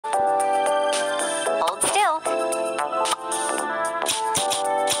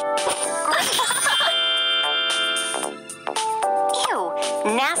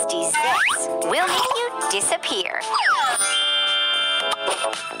We'll make you disappear.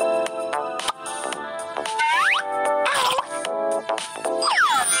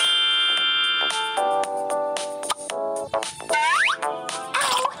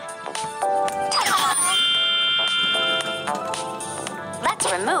 Let's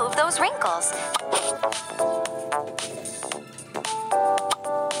remove those wrinkles.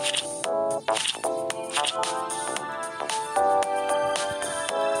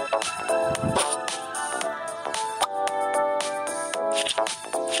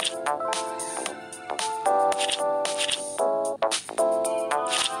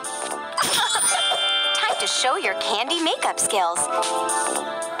 Time to show your candy makeup skills.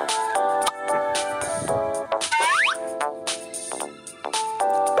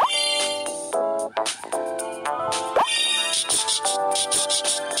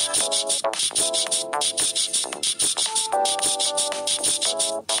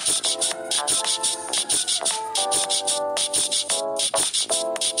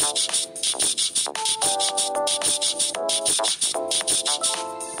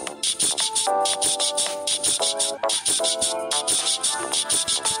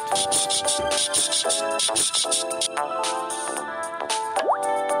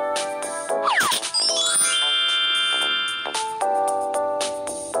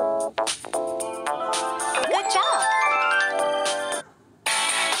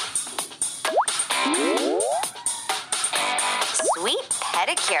 Sweet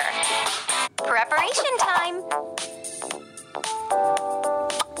pedicure. Preparation time.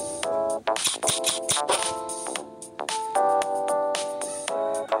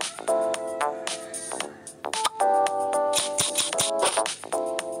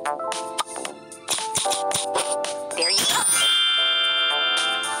 There you go.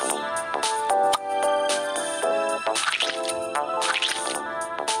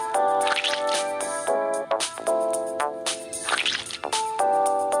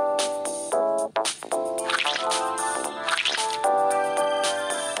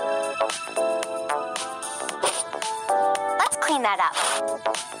 Clean that up.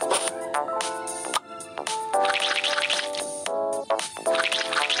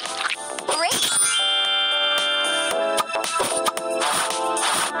 Great.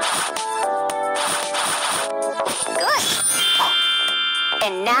 Good.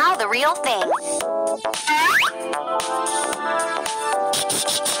 And now the real thing.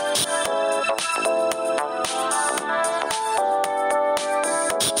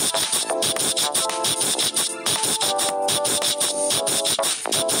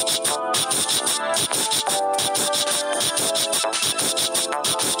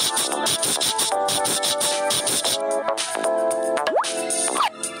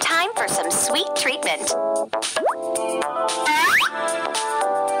 Time for some sweet treatment.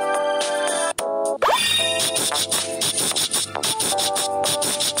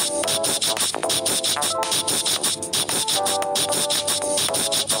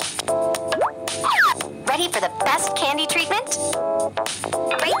 Ready for the best candy treatment?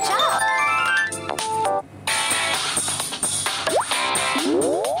 Great job!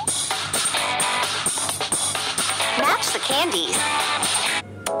 Match the candies.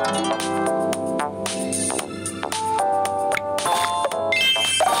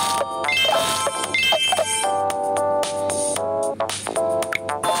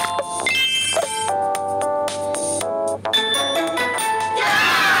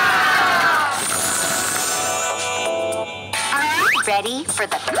 Ready for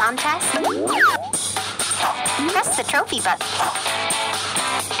the contest? Press the trophy button.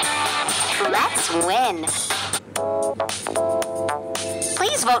 Let's win.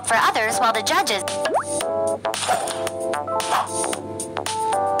 Please vote for others while the judges...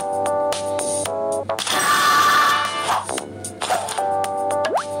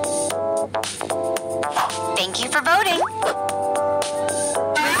 Thank you for voting.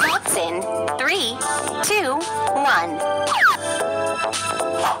 Results in 3, 2, 1.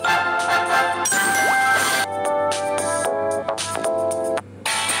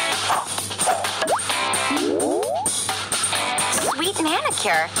 Sweet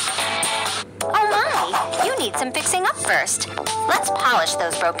manicure. Oh my, you need some fixing up first. Let's polish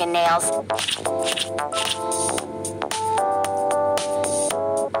those broken nails.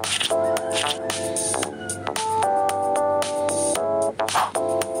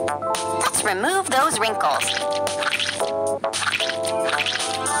 Let's remove those wrinkles.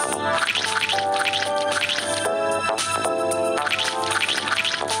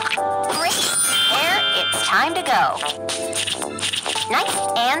 Great. There, it's time to go. Nice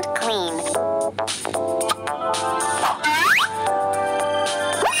and clean.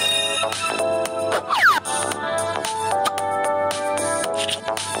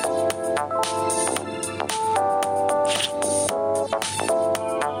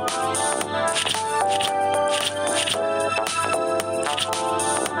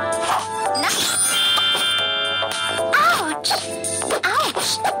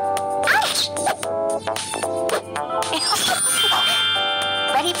 Ouch! Ouch!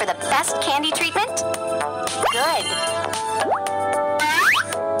 Ready for the best candy treatment? Good.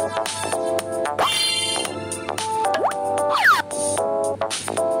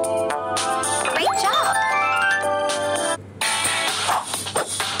 Great job!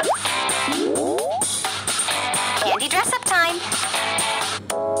 Candy dress-up time.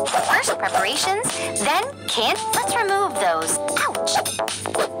 First preparations, then can't. Let's remove those. Ouch!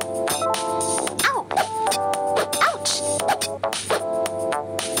 Ow! Ouch!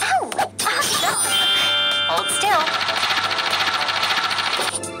 Ow! Hold still.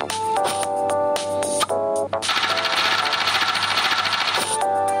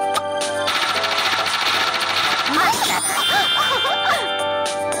 Much better.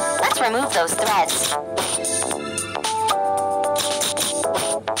 Let's remove those threads.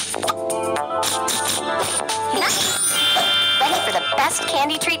 Ready for the best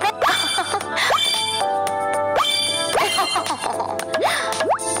candy treatment?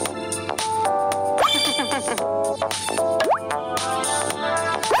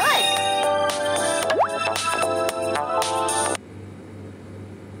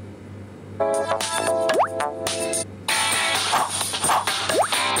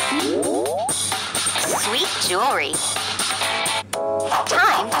 Sweet jewelry.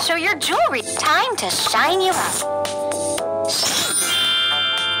 Time to show your jewelry. Time to shine you up.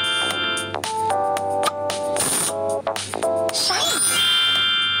 Shine.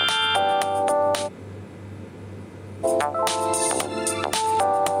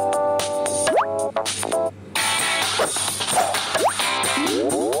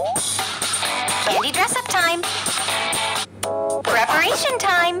 Candy dress-up time. Preparation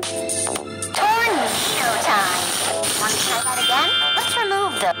time. Tornado time. Want to try that again? Let's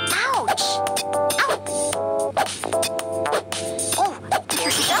remove the... Ouch! Ow! Oh, there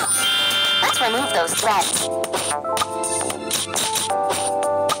you go. Let's remove those threads.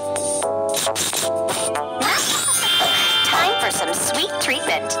 Time for some sweet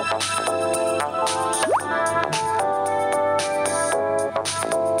treatment.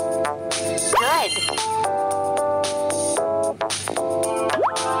 Good.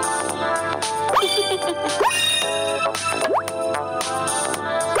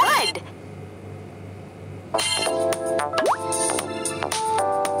 Good.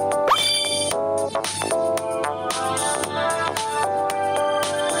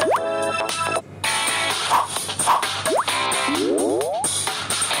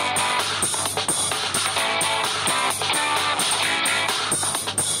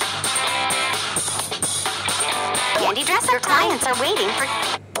 Candy dresser clients are waiting for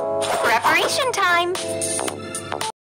preparation time.